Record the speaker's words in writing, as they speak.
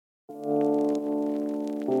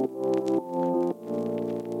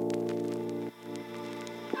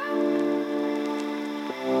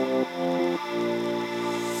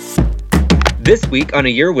This week on A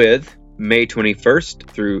Year With, May 21st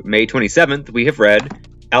through May 27th, we have read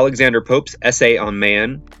Alexander Pope's essay on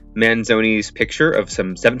man, Manzoni's picture of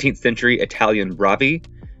some 17th century Italian bravi,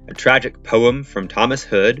 a tragic poem from Thomas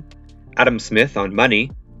Hood, Adam Smith on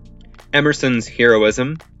money, Emerson's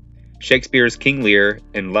Heroism, Shakespeare's King Lear,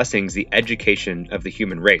 and Lessing's The Education of the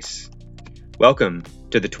Human Race. Welcome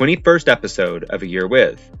to the 21st episode of A Year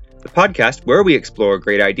With, the podcast where we explore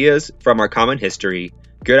great ideas from our common history,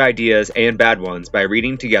 good ideas and bad ones, by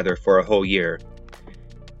reading together for a whole year.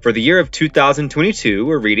 For the year of 2022,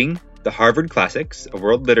 we're reading the Harvard Classics, a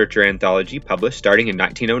world literature anthology published starting in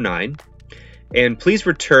 1909. And please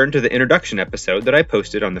return to the introduction episode that I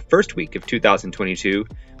posted on the first week of 2022,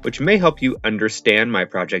 which may help you understand my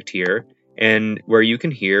project here and where you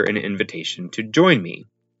can hear an invitation to join me.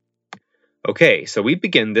 Okay, so we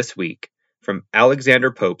begin this week from Alexander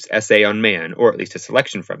Pope's essay on man, or at least a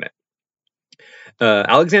selection from it.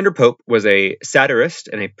 Alexander Pope was a satirist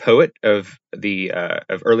and a poet of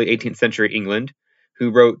early 18th century England who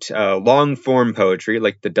wrote long-form poetry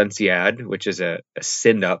like the Dunciad, which is a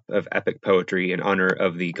send-up of epic poetry in honor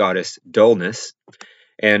of the goddess Dullness,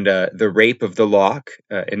 and the Rape of the Lock.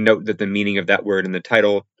 And note that the meaning of that word in the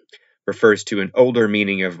title refers to an older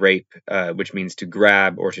meaning of rape, which means to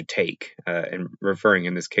grab or to take, and referring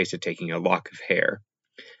in this case to taking a lock of hair.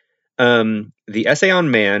 The essay on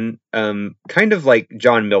man, kind of like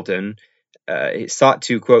John Milton, sought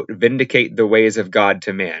to, quote, vindicate the ways of God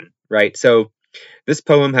to man, right? So this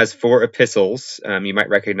poem has 4 epistles. You might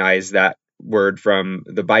recognize that word from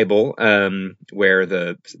the Bible, where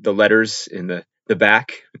the letters in the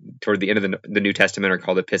back toward the end of the New Testament are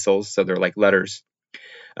called epistles. So they're like letters,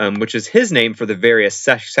 which is his name for the various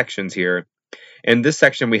sections here. And this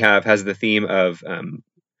section we have has the theme of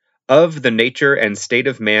the nature and state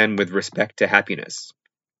of man with respect to happiness.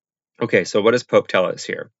 Okay, so what does Pope tell us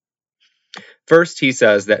here? First, he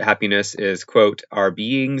says that happiness is, quote, our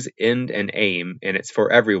being's end and aim, and it's for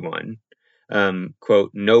everyone.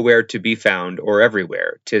 Quote, nowhere to be found or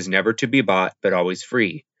everywhere. 'Tis never to be bought, but always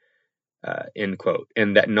free. End quote.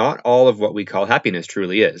 And that not all of what we call happiness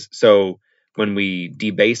truly is. So when we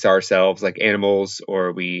debase ourselves like animals,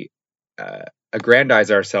 or we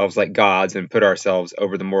aggrandize ourselves like gods and put ourselves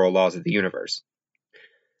over the moral laws of the universe.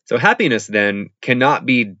 So happiness then cannot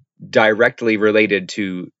be directly related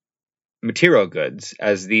to material goods,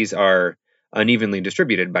 as these are unevenly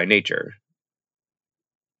distributed by nature.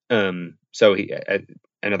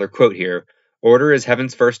 Another quote here, order is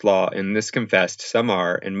heaven's first law, and this confessed some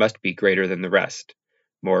are and must be greater than the rest,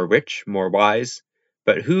 more rich, more wise,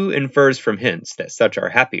 but who infers from hence that such are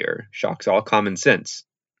happier, shocks all common sense.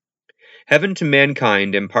 Heaven to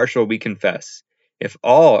mankind impartial we confess, if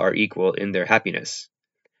all are equal in their happiness.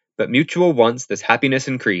 But mutual wants this happiness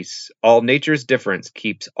increase, all nature's difference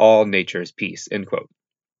keeps all nature's peace. End quote.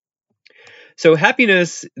 So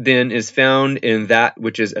happiness then is found in that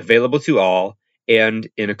which is available to all and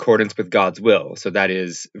in accordance with God's will. So that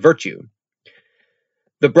is virtue.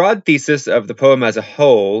 The broad thesis of the poem as a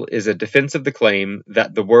whole is a defense of the claim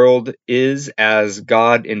that the world is as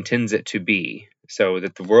God intends it to be. So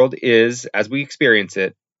that the world is, as we experience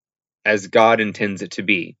it, as God intends it to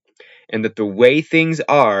be, and that the way things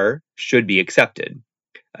are should be accepted.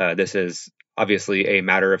 This is obviously a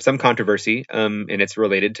matter of some controversy, and it's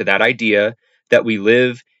related to that idea that we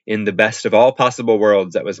live in the best of all possible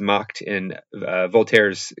worlds that was mocked in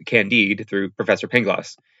Voltaire's Candide through Professor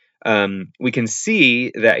Pangloss. We can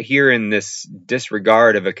see that here in this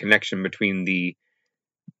disregard of a connection between the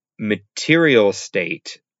material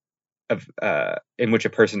state in which a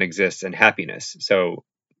person exists and happiness. So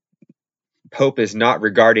Pope is not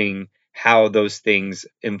regarding how those things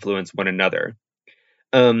influence one another.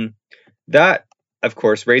 That, of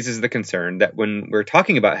course, raises the concern that when we're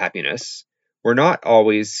talking about happiness, we're not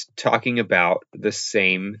always talking about the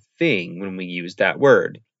same thing when we use that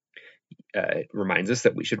word. It reminds us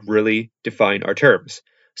that we should really define our terms.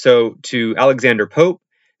 So to Alexander Pope,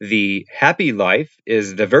 the happy life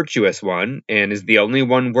is the virtuous one and is the only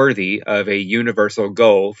one worthy of a universal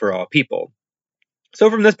goal for all people. So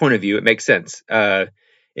from this point of view, it makes sense.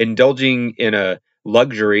 Indulging in a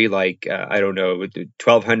luxury like,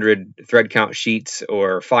 1,200 thread count sheets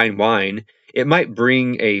or fine wine, it might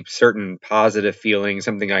bring a certain positive feeling,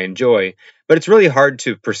 something I enjoy, but it's really hard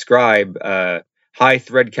to prescribe high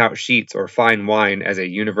thread count sheets or fine wine as a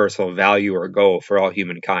universal value or goal for all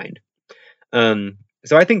humankind.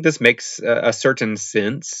 So I think this makes a certain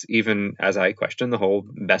sense, even as I question the whole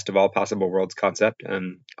best of all possible worlds concept.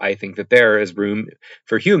 I think that there is room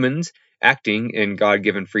for humans acting in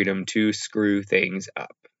God-given freedom to screw things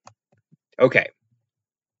up. Okay.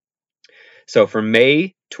 So for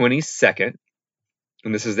May 22nd,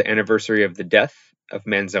 and this is the anniversary of the death of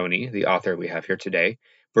Manzoni, the author we have here today,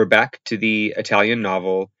 we're back to the Italian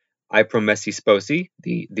novel I Promessi Sposi,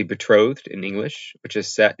 the Betrothed in English, which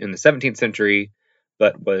is set in the 17th century,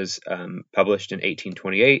 but was published in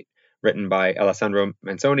 1828, written by Alessandro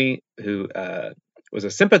Manzoni, who was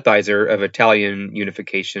a sympathizer of Italian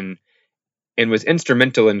unification and was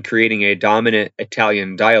instrumental in creating a dominant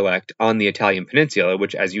Italian dialect on the Italian peninsula,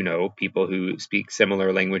 which, as you know, people who speak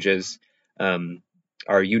similar languages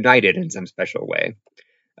are united in some special way.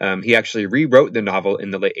 He actually rewrote the novel in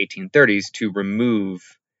the late 1830s to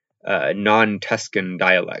remove non-Tuscan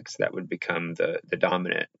dialects that would become the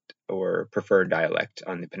dominant or preferred dialect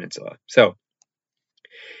on the peninsula. So,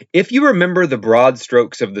 if you remember the broad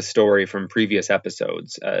strokes of the story from previous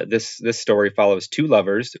episodes, this story follows two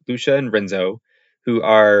lovers, Lucia and Renzo, who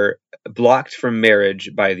are blocked from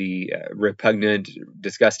marriage by the repugnant,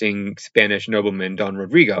 disgusting Spanish nobleman Don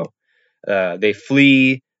Rodrigo. They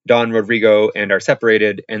flee Don Rodrigo and are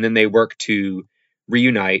separated, and then they work to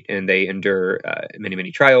reunite, and they endure many,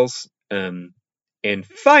 many trials. And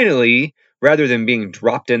finally, rather than being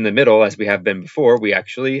dropped in the middle as we have been before, we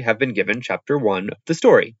actually have been given chapter 1 of the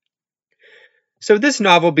story. So this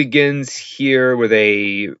novel begins here with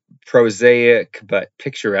a prosaic but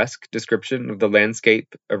picturesque description of the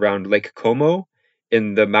landscape around Lake Como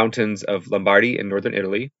in the mountains of Lombardy in northern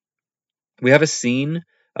Italy. We have a scene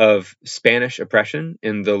of Spanish oppression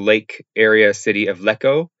in the lake area city of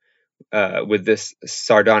Lecco with this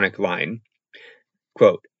sardonic line,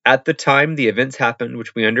 quote, "At the time the events happened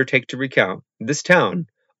which we undertake to recount, this town,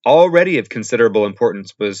 already of considerable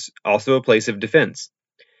importance, was also a place of defense,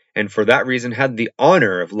 and for that reason had the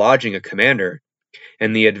honor of lodging a commander,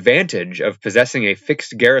 and the advantage of possessing a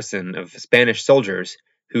fixed garrison of Spanish soldiers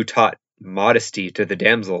who taught modesty to the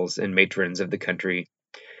damsels and matrons of the country,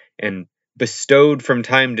 and bestowed from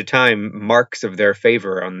time to time marks of their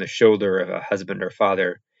favor on the shoulder of a husband or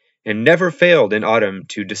father, and never failed in autumn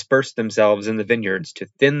to disperse themselves in the vineyards to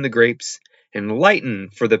thin the grapes and lighten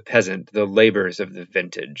for the peasant the labors of the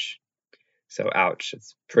vintage." So, ouch,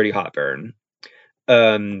 it's pretty hot burn.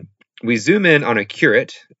 We zoom in on a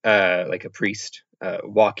curate, like a priest,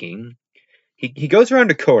 walking. He goes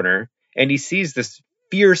around a corner and he sees this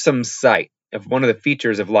fearsome sight of one of the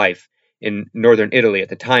features of life in northern Italy at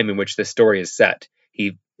the time in which this story is set.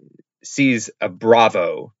 He sees a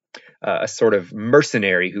bravo, a sort of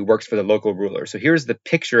mercenary who works for the local ruler. So here's the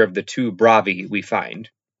picture of the two bravi we find.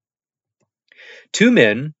 Two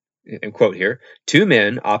men, and quote here, "Two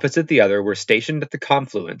men opposite the other were stationed at the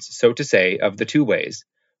confluence, so to say, of the two ways.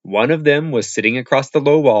 One of them was sitting across the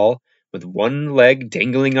low wall, with one leg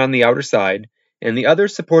dangling on the outer side, and the other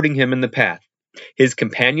supporting him in the path. His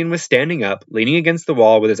companion was standing up, leaning against the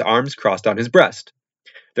wall with his arms crossed on his breast.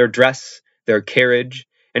 Their dress, their carriage,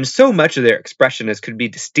 and so much of their expression as could be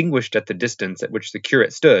distinguished at the distance at which the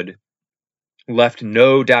curate stood, left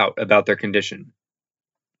no doubt about their condition.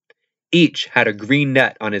 Each had a green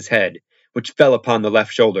net on his head, which fell upon the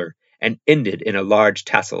left shoulder, and ended in a large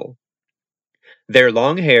tassel. Their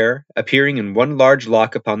long hair, appearing in one large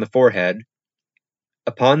lock upon the forehead,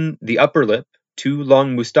 upon the upper lip, two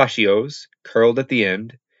long mustachios, curled at the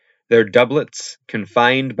end, their doublets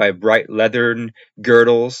confined by bright leathern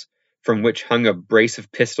girdles, from which hung a brace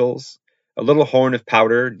of pistols, a little horn of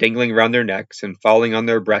powder dangling round their necks and falling on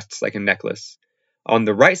their breasts like a necklace. On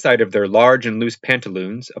the right side of their large and loose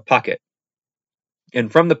pantaloons, a pocket,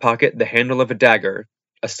 and from the pocket the handle of a dagger,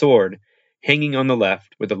 a sword, hanging on the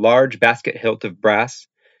left, with a large basket hilt of brass,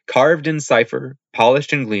 carved in cipher,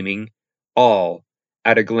 polished and gleaming, all,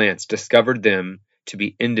 at a glance, discovered them to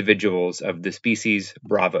be individuals of the species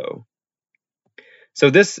bravo. So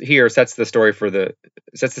this here sets the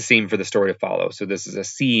scene for the story to follow. So this is a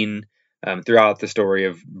scene throughout the story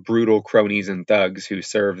of brutal cronies and thugs who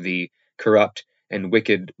serve the corrupt and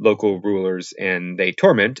wicked local rulers, and they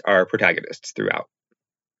torment our protagonists throughout.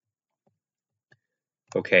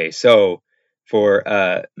 Okay, so for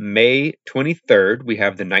May 23rd, we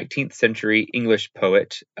have the 19th century English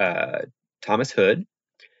poet Thomas Hood.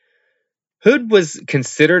 Hood was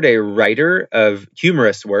considered a writer of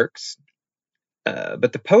humorous works,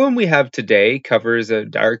 but the poem we have today covers a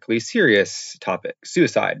darkly serious topic,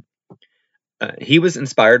 suicide. He was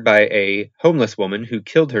inspired by a homeless woman who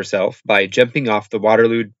killed herself by jumping off the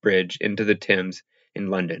Waterloo Bridge into the Thames in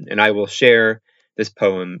London, and I will share this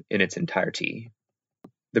poem in its entirety.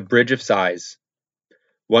 The Bridge of Sighs.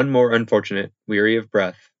 One more unfortunate, weary of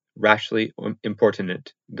breath, rashly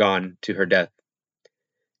importunate, gone to her death.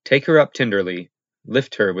 Take her up tenderly,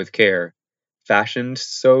 lift her with care, fashioned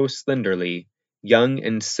so slenderly, young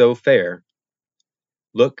and so fair.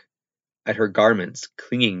 Look at her garments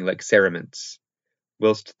clinging like cerements,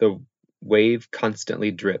 whilst the wave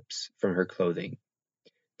constantly drips from her clothing.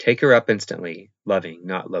 Take her up instantly, loving,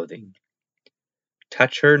 not loathing.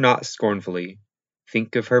 Touch her not scornfully,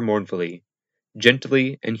 think of her mournfully,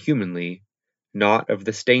 gently and humanly, not of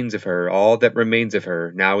the stains of her, all that remains of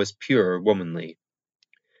her now is pure womanly.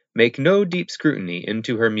 Make no deep scrutiny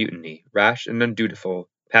into her mutiny, rash and undutiful,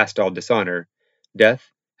 past all dishonor, death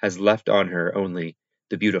has left on her only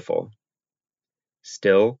the beautiful.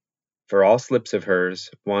 Still, for all slips of hers,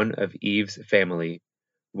 one of Eve's family,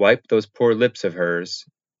 wipe those poor lips of hers,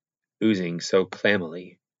 oozing so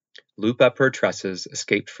clammily. Loop up her tresses,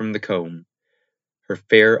 escaped from the comb, her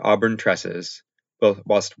fair auburn tresses,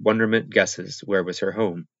 whilst wonderment guesses where was her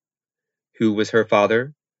home. Who was her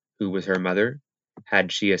father? Who was her mother?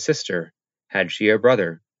 Had she a sister? Had she a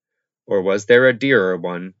brother? Or was there a dearer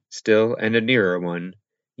one, still and a nearer one,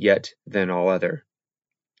 yet than all other?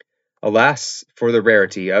 Alas, for the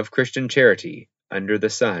rarity of Christian charity, under the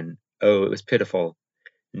sun, oh, it was pitiful,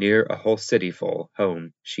 near a whole city full,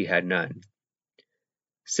 home she had none.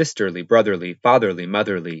 Sisterly, brotherly, fatherly,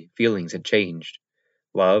 motherly, feelings had changed.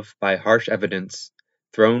 Love, by harsh evidence,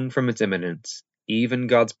 thrown from its eminence, even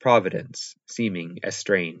God's providence, seeming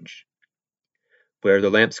estranged. Where the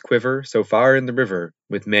lamps quiver so far in the river,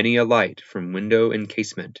 with many a light from window and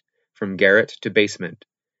casement, from garret to basement,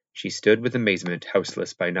 she stood with amazement,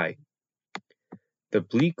 houseless by night. The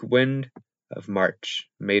bleak wind of March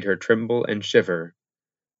made her tremble and shiver,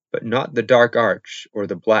 but not the dark arch or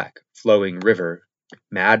the black, flowing river.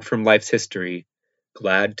 Mad from life's history,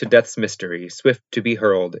 glad to death's mystery, swift to be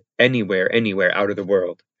hurled anywhere, anywhere out of the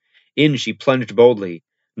world. In she plunged boldly,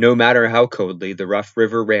 no matter how coldly the rough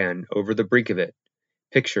river ran over the brink of it.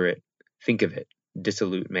 Picture it, think of it,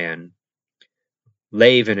 dissolute man.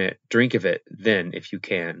 Lave in it, drink of it, then, if you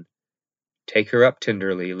can. Take her up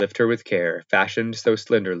tenderly, lift her with care, fashioned so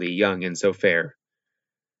slenderly, young and so fair.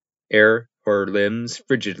 Ere her limbs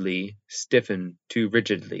frigidly stiffen too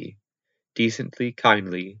rigidly, decently,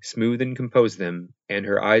 kindly, smooth and compose them, and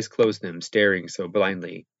her eyes close them, staring so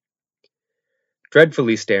blindly.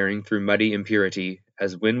 Dreadfully staring through muddy impurity,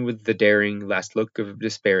 as when with the daring last look of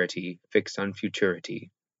disparity fixed on futurity.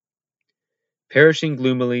 Perishing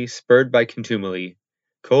gloomily, spurred by contumely,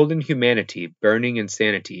 cold inhumanity, burning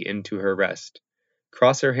insanity into her rest,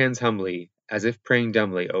 cross her hands humbly, as if praying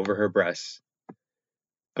dumbly over her breast,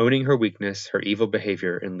 owning her weakness, her evil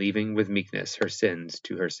behavior, and leaving with meekness her sins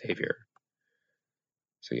to her Savior.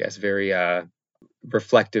 So yes, very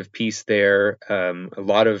reflective piece there. A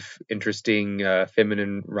lot of interesting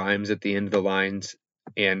feminine rhymes at the end of the lines,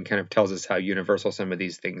 and kind of tells us how universal some of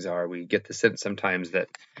these things are. We get the sense sometimes that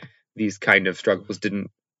these kind of struggles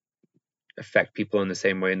didn't affect people in the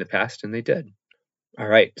same way in the past, and they did. All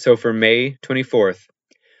right, so for May 24th,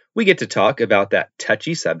 we get to talk about that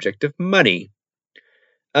touchy subject of money.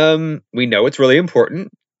 We know it's really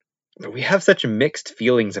important, but we have such mixed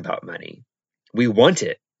feelings about money. We want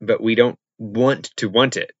it, but we don't want to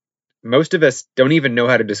want it. Most of us don't even know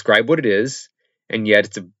how to describe what it is, and yet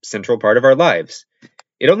it's a central part of our lives.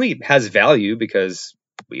 It only has value because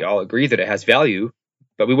we all agree that it has value,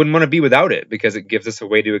 but we wouldn't want to be without it because it gives us a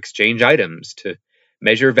way to exchange items, to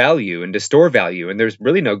measure value, and to store value, and there's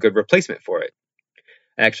really no good replacement for it.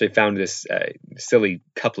 I actually found this silly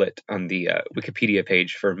couplet on the Wikipedia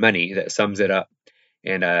page for money that sums it up,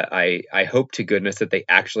 and I hope to goodness that they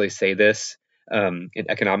actually say this in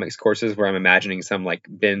economics courses, where I'm imagining some like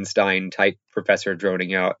Ben Stein type professor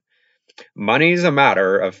droning out, "Money's a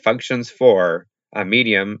matter of functions for a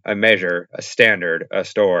medium, a measure, a standard, a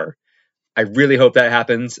store." I really hope that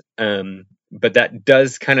happens, but that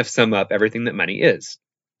does kind of sum up everything that money is.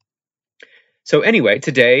 So anyway,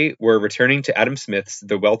 today we're returning to Adam Smith's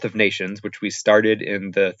The Wealth of Nations, which we started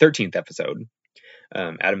in the 13th episode.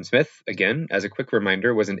 Adam Smith, again, as a quick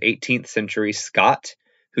reminder, was an 18th century Scot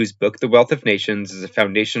whose book The Wealth of Nations is a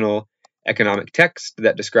foundational economic text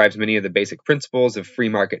that describes many of the basic principles of free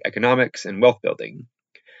market economics and wealth building.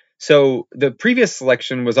 So the previous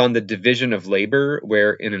selection was on the division of labor,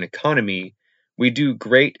 where in an economy, we do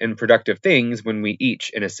great and productive things when we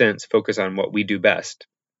each, in a sense, focus on what we do best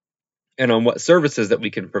and on what services that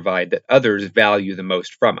we can provide that others value the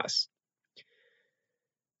most from us.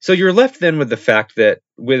 So you're left then with the fact that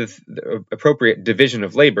with the appropriate division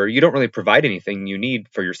of labor, you don't really provide anything you need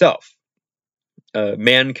for yourself.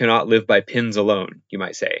 Man cannot live by pins alone, you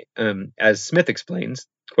might say. As Smith explains,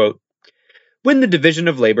 quote, When the division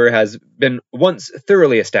of labor has been once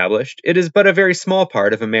thoroughly established, it is but a very small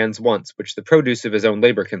part of a man's wants which the produce of his own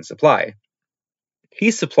labor can supply.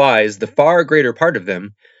 He supplies the far greater part of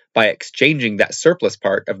them by exchanging that surplus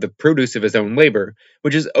part of the produce of his own labor,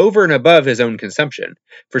 which is over and above his own consumption,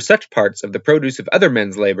 for such parts of the produce of other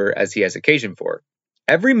men's labor as he has occasion for.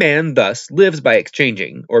 Every man thus lives by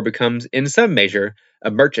exchanging, or becomes in some measure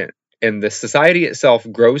a merchant, and the society itself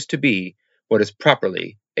grows to be what is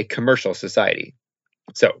properly a commercial society.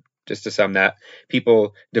 So, just to sum that,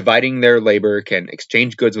 people dividing their labor can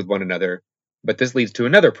exchange goods with one another, but this leads to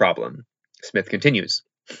another problem. Smith continues.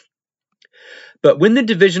 But when the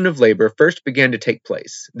division of labor first began to take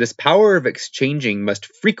place, this power of exchanging must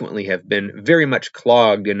frequently have been very much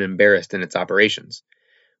clogged and embarrassed in its operations.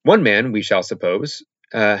 One man, we shall suppose,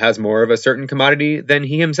 has more of a certain commodity than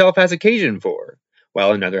he himself has occasion for,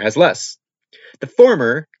 while another has less. The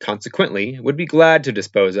former, consequently, would be glad to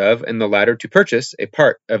dispose of, and the latter to purchase a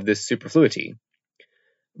part of this superfluity.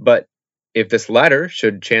 But if this latter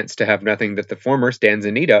should chance to have nothing that the former stands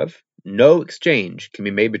in need of, no exchange can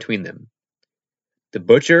be made between them. The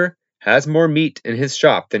butcher has more meat in his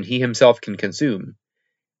shop than he himself can consume,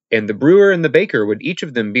 and the brewer and the baker would each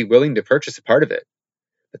of them be willing to purchase a part of it.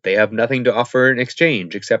 But they have nothing to offer in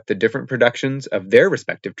exchange except the different productions of their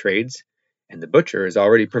respective trades, and the butcher is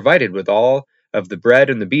already provided with all of the bread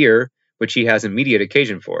and the beer which he has immediate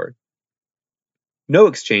occasion for. No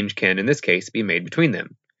exchange can, in this case, be made between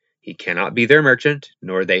them. He cannot be their merchant,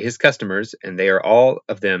 nor they his customers, and they are all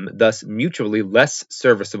of them thus mutually less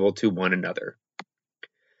serviceable to one another.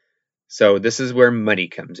 So this is where money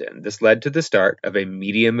comes in. This led to the start of a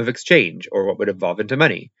medium of exchange, or what would evolve into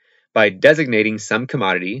money, by designating some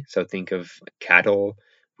commodity, so think of cattle,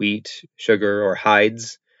 wheat, sugar, or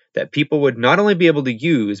hides, that people would not only be able to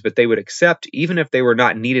use, but they would accept even if they were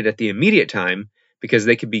not needed at the immediate time, because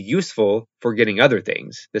they could be useful for getting other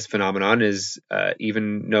things. This phenomenon is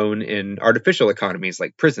even known in artificial economies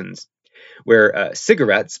like prisons, where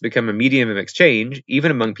cigarettes become a medium of exchange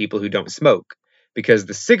even among people who don't smoke, because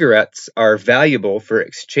the cigarettes are valuable for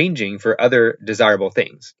exchanging for other desirable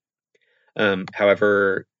things.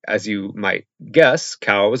 However, as you might guess,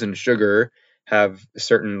 cows and sugar have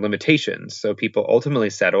certain limitations, so people ultimately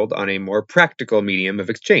settled on a more practical medium of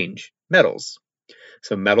exchange, metals.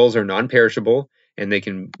 So metals are non-perishable, and they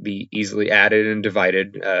can be easily added and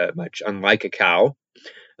divided, much unlike a cow.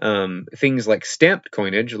 Things like stamped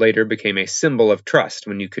coinage later became a symbol of trust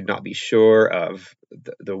when you could not be sure of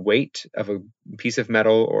the weight of a piece of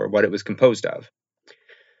metal or what it was composed of.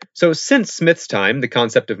 So since Smith's time, the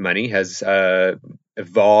concept of money has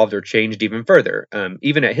evolved or changed even further.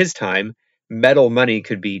 Even at his time, metal money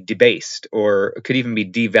could be debased or could even be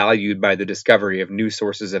devalued by the discovery of new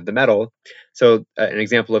sources of the metal. So an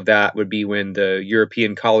example of that would be when the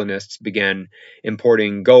European colonists began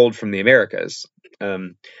importing gold from the Americas.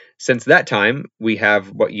 Since that time, we have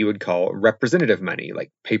what you would call representative money,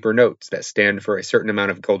 like paper notes that stand for a certain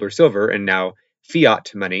amount of gold or silver, and now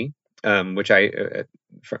fiat money, which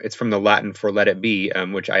it's from the Latin for let it be,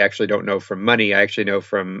 which I actually don't know from money. I actually know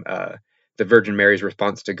from the Virgin Mary's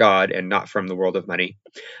response to God, and not from the world of money,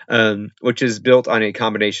 which is built on a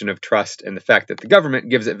combination of trust and the fact that the government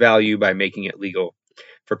gives it value by making it legal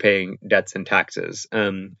for paying debts and taxes.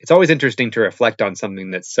 It's always interesting to reflect on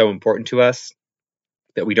something that's so important to us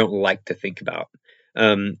that we don't like to think about.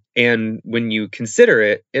 And when you consider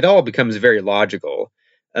it, it all becomes very logical.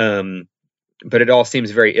 But it all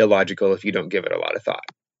seems very illogical if you don't give it a lot of thought.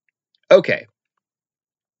 Okay.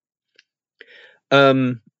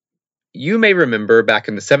 You may remember back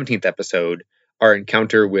in the 17th episode, our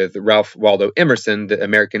encounter with Ralph Waldo Emerson, the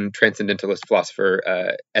American transcendentalist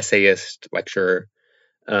philosopher, essayist, lecturer,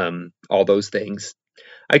 all those things.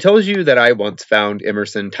 I told you that I once found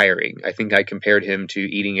Emerson tiring. I think I compared him to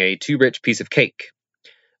eating a too rich piece of cake.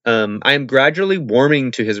 I am gradually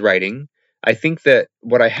warming to his writing. I think that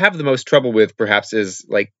what I have the most trouble with, perhaps, is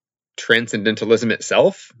like transcendentalism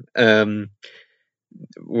itself,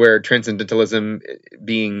 where transcendentalism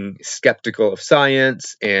being skeptical of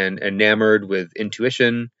science and enamored with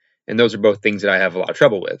intuition, and those are both things that I have a lot of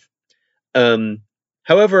trouble with.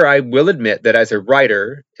 However, I will admit that as a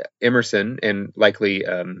writer, Emerson, and likely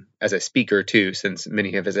as a speaker too, since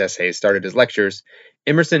many of his essays started as lectures,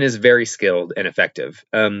 Emerson is very skilled and effective.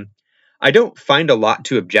 I don't find a lot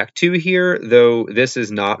to object to here, though this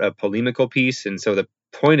is not a polemical piece, and so the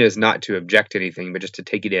point is not to object to anything, but just to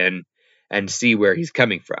take it in and see where he's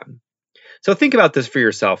coming from. So think about this for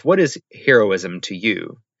yourself. What is heroism to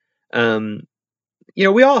you?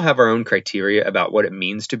 We all have our own criteria about what it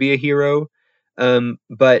means to be a hero,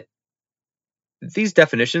 but these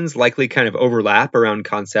definitions likely kind of overlap around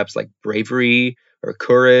concepts like bravery or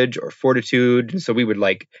courage or fortitude. And so we would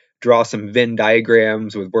like draw some Venn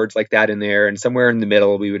diagrams with words like that in there. And somewhere in the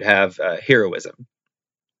middle, we would have heroism.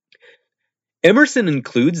 Emerson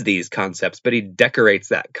includes these concepts, but he decorates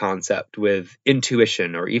that concept with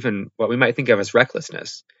intuition or even what we might think of as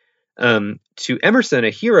recklessness. To Emerson,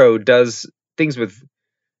 a hero does things with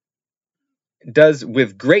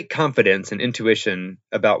great confidence and intuition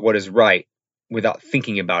about what is right without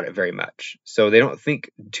thinking about it very much. So they don't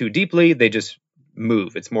think too deeply, they just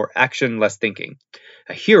move. It's more action, less thinking.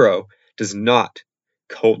 A hero does not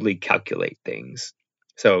coldly calculate things.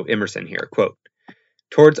 So Emerson here, quote,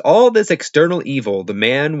 "Towards all this external evil, the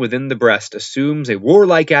man within the breast assumes a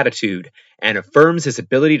warlike attitude and affirms his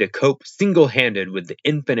ability to cope single-handed with the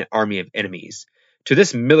infinite army of enemies. To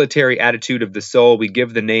this military attitude of the soul we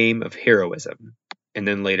give the name of heroism." And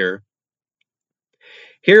then later,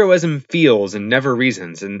 "Heroism feels and never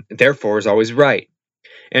reasons, and therefore is always right.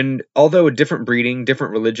 And although a different breeding,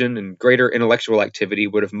 different religion, and greater intellectual activity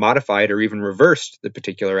would have modified or even reversed the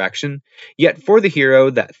particular action, yet for the hero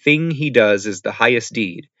that thing he does is the highest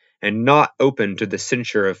deed, and not open to the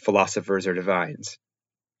censure of philosophers or divines.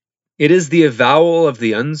 It is the avowal of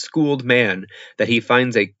the unschooled man that he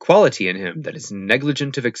finds a quality in him that is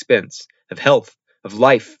negligent of expense, of health, of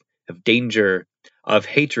life, of danger, of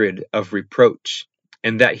hatred, of reproach,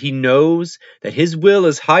 and that he knows that his will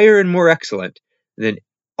is higher and more excellent than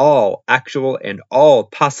all actual and all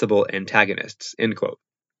possible antagonists." End quote.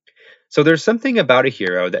 So there's something about a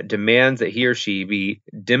hero that demands that he or she be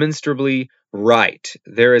demonstrably right.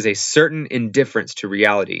 There is a certain indifference to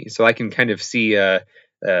reality. So I can kind of see a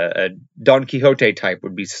Don Quixote type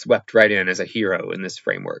would be swept right in as a hero in this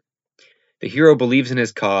framework. The hero believes in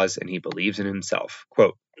his cause and he believes in himself.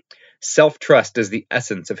 Quote, "Self-trust is the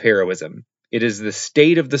essence of heroism. It is the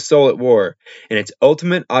state of the soul at war, and its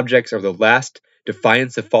ultimate objects are the last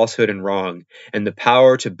defiance of falsehood and wrong, and the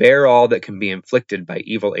power to bear all that can be inflicted by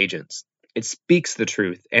evil agents. It speaks the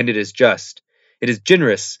truth, and it is just. It is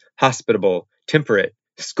generous, hospitable, temperate,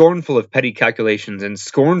 scornful of petty calculations, and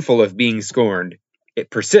scornful of being scorned. It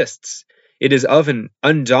persists. It is of an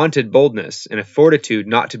undaunted boldness, and a fortitude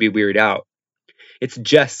not to be wearied out. Its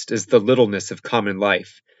jest is the littleness of common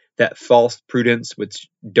life. That false prudence which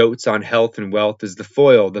dotes on health and wealth is the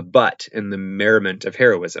foil, the butt, and the merriment of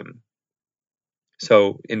heroism."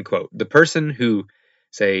 So, end quote. The person who,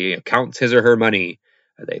 say, counts his or her money,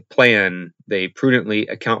 they plan, they prudently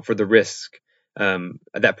account for the risk,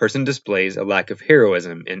 that person displays a lack of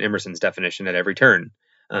heroism in Emerson's definition at every turn.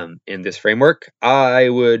 In this framework, I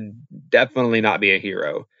would definitely not be a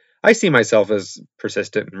hero. I see myself as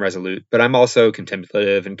persistent and resolute, but I'm also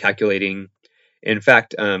contemplative and calculating. In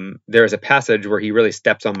fact, there is a passage where he really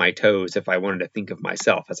steps on my toes if I wanted to think of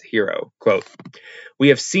myself as a hero. Quote, "We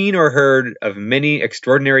have seen or heard of many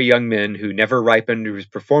extraordinary young men who never ripened, whose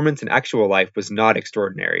performance in actual life was not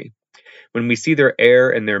extraordinary. When we see their air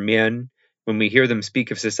and their mien, when we hear them speak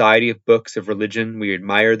of society, of books, of religion, we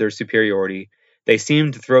admire their superiority. They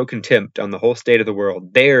seem to throw contempt on the whole state of the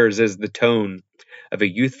world. Theirs is the tone of a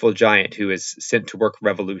youthful giant who is sent to work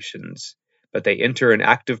revolutions. But they enter an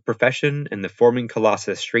active profession, and the forming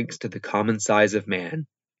colossus shrinks to the common size of man."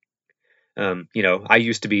 I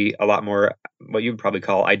used to be a lot more what you would probably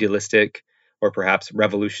call idealistic or perhaps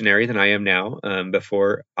revolutionary than I am now,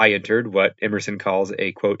 before I entered what Emerson calls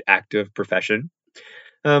a, quote, active profession.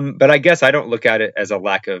 But I guess I don't look at it as a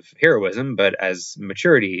lack of heroism, but as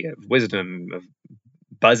maturity, of wisdom, of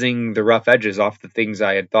buzzing the rough edges off the things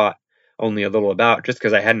I had thought only a little about, just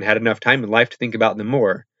because I hadn't had enough time in life to think about them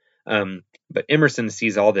more. But Emerson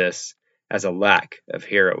sees all this as a lack of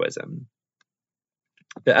heroism.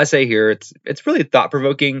 The essay here, it's really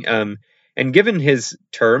thought-provoking, and given his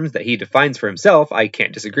terms that he defines for himself, I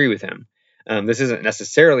can't disagree with him. This isn't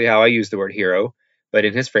necessarily how I use the word hero, but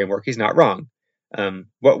in his framework, he's not wrong.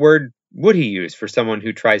 What word would he use for someone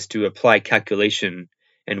who tries to apply calculation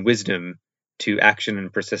and wisdom to action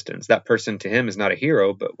and persistence? That person to him is not a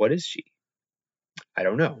hero, but what is she? I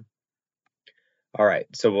don't know. All right,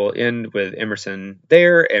 so we'll end with Emerson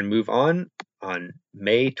there and move on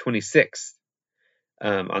May 26th.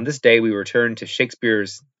 On this day, we return to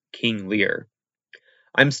Shakespeare's King Lear.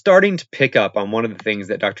 I'm starting to pick up on one of the things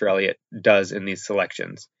that Dr. Eliot does in these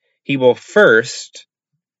selections. He will first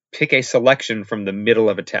pick a selection from the middle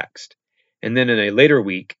of a text, and then in a later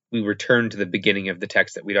week, we return to the beginning of the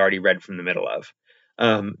text that we'd already read from the middle of.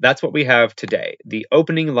 That's what we have today. The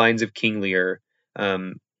opening lines of King Lear,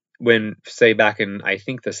 when, say, back in, I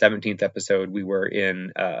think, the 17th episode, we were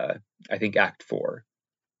in, I think, Act 4.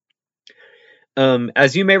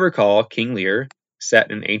 As you may recall, King Lear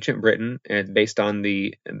set in ancient Britain and based on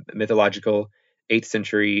the mythological 8th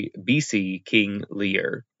century BC King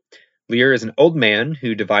Lear. Lear is an old man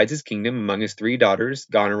who divides his kingdom among his 3 daughters,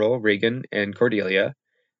 Goneril, Regan, and Cordelia.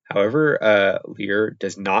 However, Lear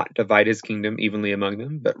does not divide his kingdom evenly among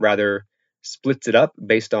them, but rather splits it up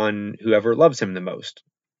based on whoever loves him the most.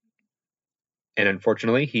 And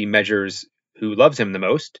unfortunately, he measures who loves him the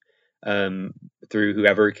most through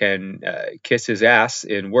whoever can kiss his ass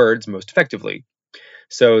in words most effectively.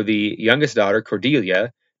 So the youngest daughter,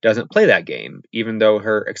 Cordelia, doesn't play that game, even though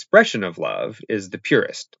her expression of love is the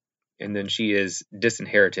purest. And then she is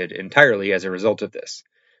disinherited entirely as a result of this.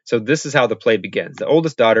 So this is how the play begins. The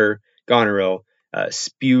oldest daughter, Goneril,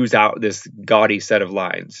 spews out this gaudy set of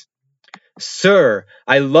lines. Sir,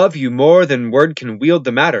 I love you more than word can wield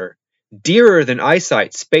the matter, dearer than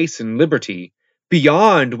eyesight, space, and liberty,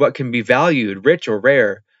 beyond what can be valued, rich or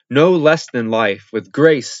rare, no less than life, with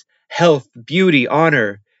grace, health, beauty,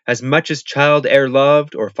 honor, as much as child e'er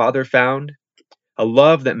loved or father found, a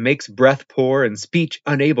love that makes breath poor and speech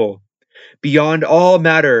unable. Beyond all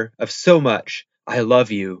matter of so much, I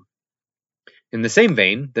love you. In the same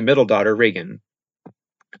vein, the middle daughter, Regan.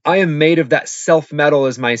 I am made of that self-metal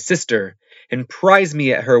as my sister, and prize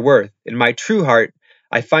me at her worth. In my true heart,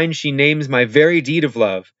 I find she names my very deed of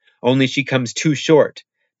love, only she comes too short,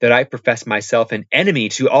 that I profess myself an enemy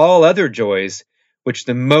to all other joys, which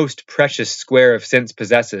the most precious square of sense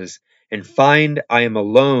possesses, and find I am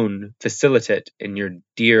alone facilitate in your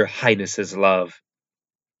dear highness's love.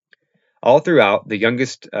 All throughout, the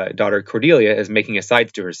youngest daughter, Cordelia, is making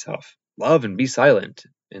asides to herself. Love and be silent.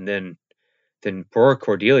 And then poor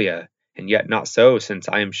Cordelia, and yet not so, since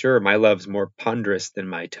I am sure my love's more ponderous than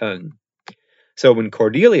my tongue. So when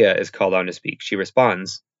Cordelia is called on to speak, she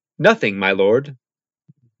responds, Nothing, my lord.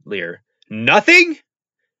 Lear, Nothing?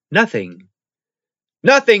 Nothing.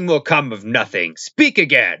 Nothing will come of nothing. Speak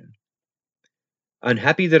again.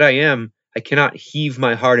 Unhappy that I am, I cannot heave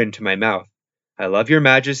my heart into my mouth. I love your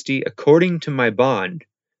majesty according to my bond,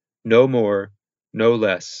 no more, no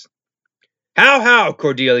less. How,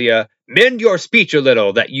 Cordelia, mend your speech a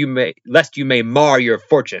little, lest you may mar your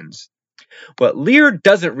fortunes. What Lear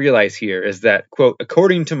doesn't realize here is that, quote,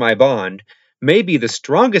 according to my bond, may be the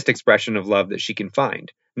strongest expression of love that she can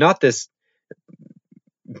find. Not this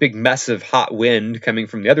big mess of hot wind coming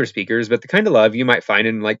from the other speakers, but the kind of love you might find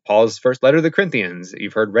in like Paul's first letter to the Corinthians that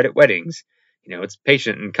you've heard read at weddings. You know, it's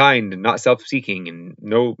patient and kind and not self-seeking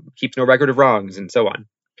and keeps no record of wrongs and so on.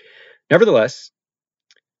 Nevertheless,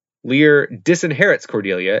 Lear disinherits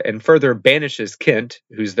Cordelia and further banishes Kent,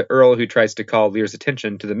 who's the earl who tries to call Lear's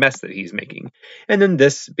attention to the mess that he's making. And then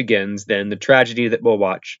this begins the tragedy that we'll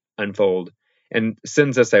watch unfold and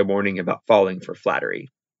sends us a warning about falling for flattery.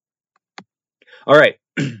 All right,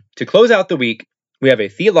 to close out the week, we have a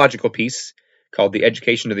theological piece called The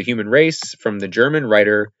Education of the Human Race from the German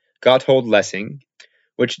writer Gotthold Lessing,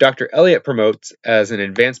 which Dr. Eliot promotes as an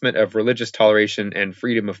advancement of religious toleration and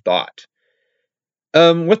freedom of thought.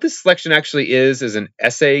 What this selection actually is an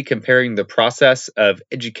essay comparing the process of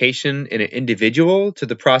education in an individual to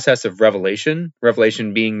the process of revelation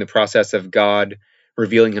being the process of God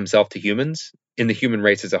revealing himself to humans in the human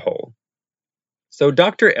race as a whole. So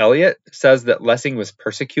Dr. Eliot says that Lessing was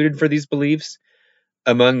persecuted for these beliefs,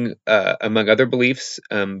 among other beliefs,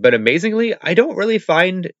 but amazingly, I don't really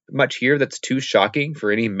find much here that's too shocking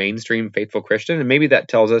for any mainstream faithful Christian, and maybe that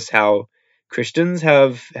tells us how Christians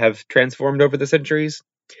have transformed over the centuries.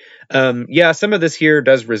 Some of this here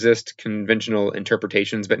does resist conventional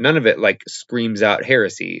interpretations, but none of it screams out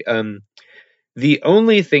heresy. The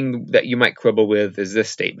only thing that you might quibble with is this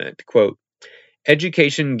statement, quote,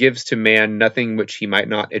 education gives to man nothing which he might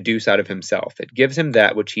not educe out of himself. It gives him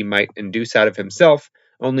that which he might induce out of himself,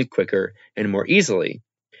 only quicker and more easily.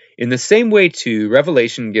 In the same way, too,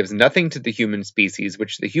 revelation gives nothing to the human species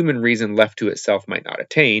which the human reason left to itself might not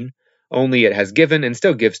attain, only it has given and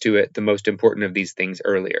still gives to it the most important of these things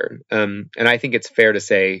earlier. And I think it's fair to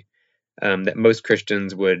say that most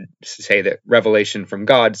Christians would say that revelation from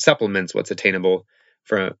God supplements what's attainable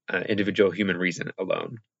from individual human reason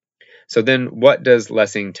alone. So then what does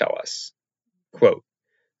Lessing tell us? Quote,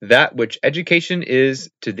 that which education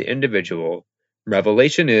is to the individual,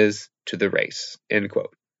 revelation is to the race, end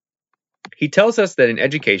quote. He tells us that in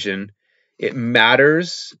education, it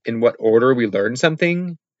matters in what order we learn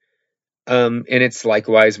something, and it's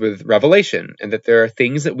likewise with revelation, and that there are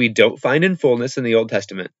things that we don't find in fullness in the Old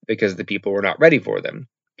Testament because the people were not ready for them.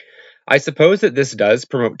 I suppose that this does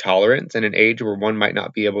promote tolerance in an age where one might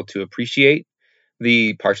not be able to appreciate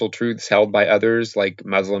the partial truths held by others like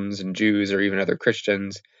Muslims and Jews or even other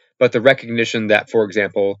Christians, but the recognition that, for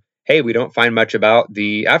example, hey, we don't find much about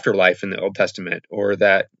the afterlife in the Old Testament, or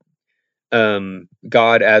that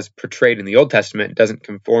God as portrayed in the Old Testament doesn't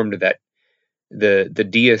conform to that the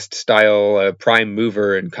deist style prime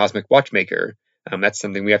mover and cosmic watchmaker. That's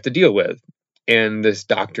something we have to deal with. And this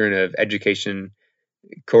doctrine of education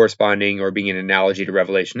corresponding or being an analogy to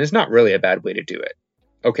Revelation is not really a bad way to do it.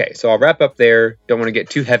 Okay, so I'll wrap up there. Don't want to get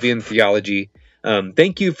too heavy in theology.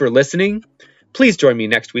 Thank you for listening. Please join me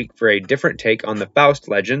next week for a different take on the Faust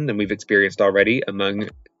legend than we've experienced already, among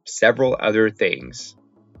several other things.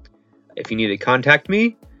 If you need to contact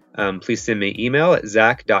me, please send me an email at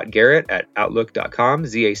zach.garrett@outlook.com,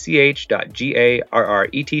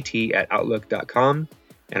 zach.garrett@outlook.com,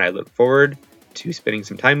 and I look forward to spending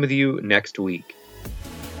some time with you next week.